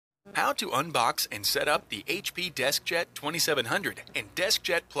How to unbox and set up the HP Deskjet 2700 and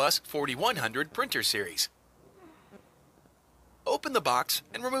Deskjet Plus 4100 printer series. Open the box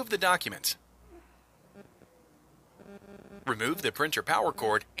and remove the documents. Remove the printer power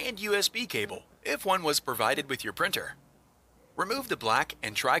cord and USB cable, if one was provided with your printer. Remove the black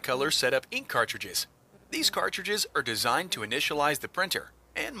and tricolor setup ink cartridges. These cartridges are designed to initialize the printer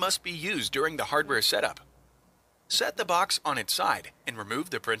and must be used during the hardware setup. Set the box on its side and remove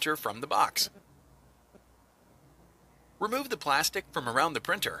the printer from the box. Remove the plastic from around the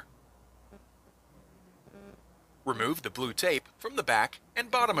printer. Remove the blue tape from the back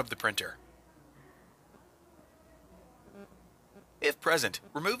and bottom of the printer. If present,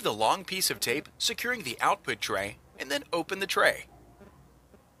 remove the long piece of tape securing the output tray and then open the tray.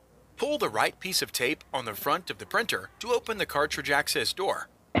 Pull the right piece of tape on the front of the printer to open the cartridge access door.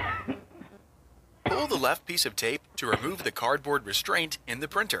 Pull the left piece of tape to remove the cardboard restraint in the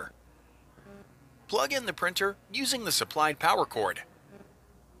printer. Plug in the printer using the supplied power cord.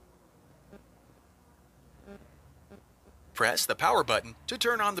 Press the power button to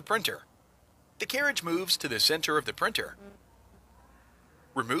turn on the printer. The carriage moves to the center of the printer.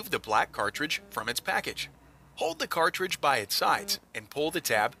 Remove the black cartridge from its package. Hold the cartridge by its sides and pull the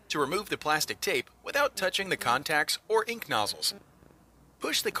tab to remove the plastic tape without touching the contacts or ink nozzles.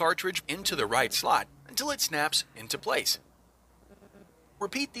 Push the cartridge into the right slot until it snaps into place.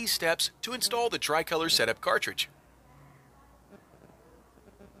 Repeat these steps to install the tricolor setup cartridge.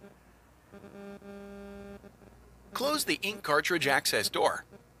 Close the ink cartridge access door.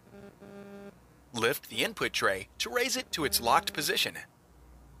 Lift the input tray to raise it to its locked position.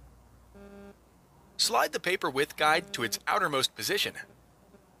 Slide the paper width guide to its outermost position.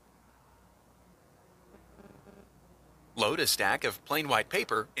 Load a stack of plain white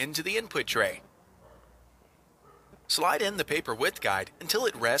paper into the input tray. Slide in the paper width guide until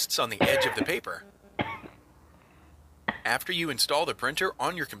it rests on the edge of the paper. After you install the printer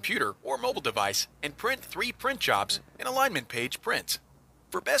on your computer or mobile device and print 3 print jobs, an alignment page prints.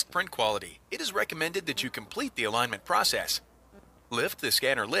 For best print quality, it is recommended that you complete the alignment process. Lift the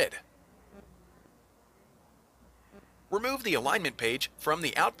scanner lid. Remove the alignment page from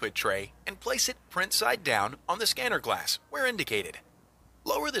the output tray and place it print side down on the scanner glass where indicated.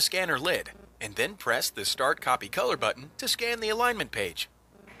 Lower the scanner lid and then press the Start Copy Color button to scan the alignment page.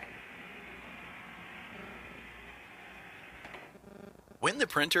 When the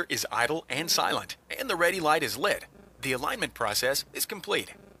printer is idle and silent and the ready light is lit, the alignment process is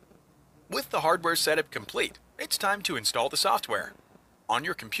complete. With the hardware setup complete, it's time to install the software. On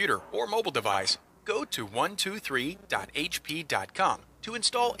your computer or mobile device, go to 123.hp.com to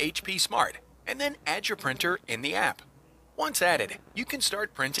install HP Smart and then add your printer in the app. Once added, you can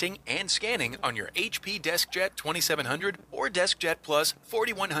start printing and scanning on your HP Deskjet 2700 or Deskjet Plus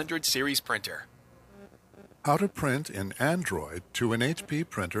 4100 series printer. How to print in Android to an HP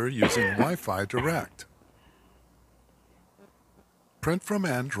printer using Wi-Fi Direct. Print from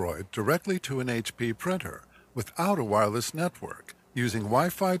Android directly to an HP printer without a wireless network using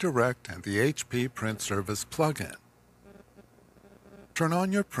Wi-Fi Direct and the HP Print Service plugin. Turn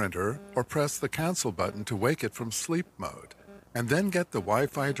on your printer or press the Cancel button to wake it from sleep mode, and then get the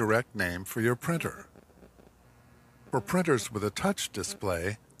Wi-Fi Direct name for your printer. For printers with a touch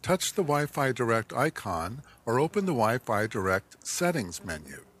display, touch the Wi-Fi Direct icon or open the Wi-Fi Direct Settings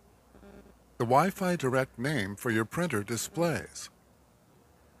menu. The Wi-Fi Direct name for your printer displays.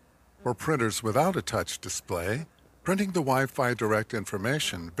 For printers without a touch display, printing the Wi-Fi Direct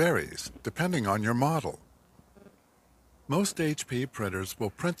information varies depending on your model. Most HP printers will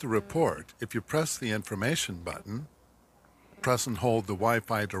print the report if you press the Information button, press and hold the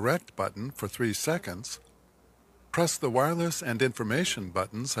Wi-Fi Direct button for 3 seconds, press the Wireless and Information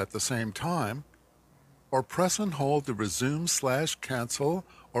buttons at the same time, or press and hold the Resume/Cancel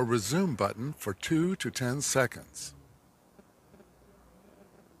or Resume button for 2 to 10 seconds.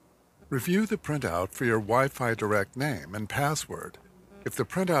 Review the printout for your Wi-Fi Direct name and password. If the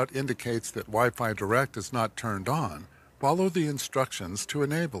printout indicates that Wi-Fi Direct is not turned on, follow the instructions to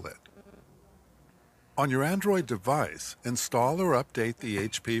enable it. On your Android device, install or update the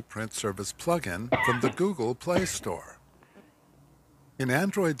HP Print Service plugin from the Google Play Store. In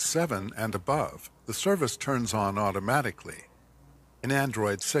Android 7 and above, the service turns on automatically. In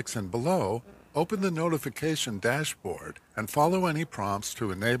Android 6 and below, open the notification dashboard and follow any prompts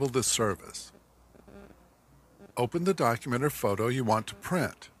to enable the service. Open the document or photo you want to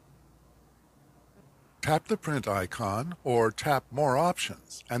print. Tap the print icon or tap More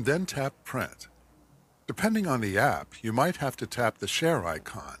Options and then tap Print. Depending on the app, you might have to tap the Share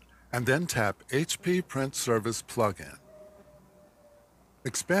icon and then tap HP Print Service plugin.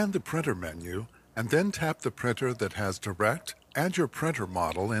 Expand the Printer menu and then tap the printer that has Direct and your printer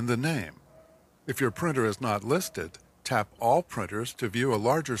model in the name. If your printer is not listed, tap All Printers to view a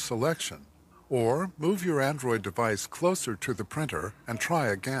larger selection, or move your Android device closer to the printer and try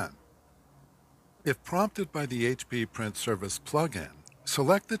again. If prompted by the HP Print Service plugin,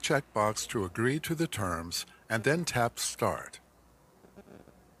 select the checkbox to agree to the terms and then tap Start.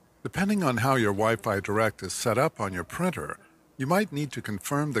 Depending on how your Wi-Fi Direct is set up on your printer, you might need to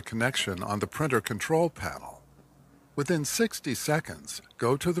confirm the connection on the printer control panel. Within 60 seconds,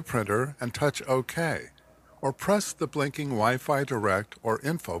 go to the printer and touch OK, or press the blinking Wi-Fi Direct or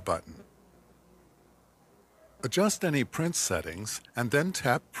Info button. Adjust any print settings and then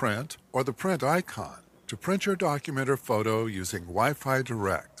tap Print or the print icon to print your document or photo using Wi-Fi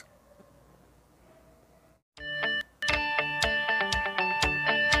Direct.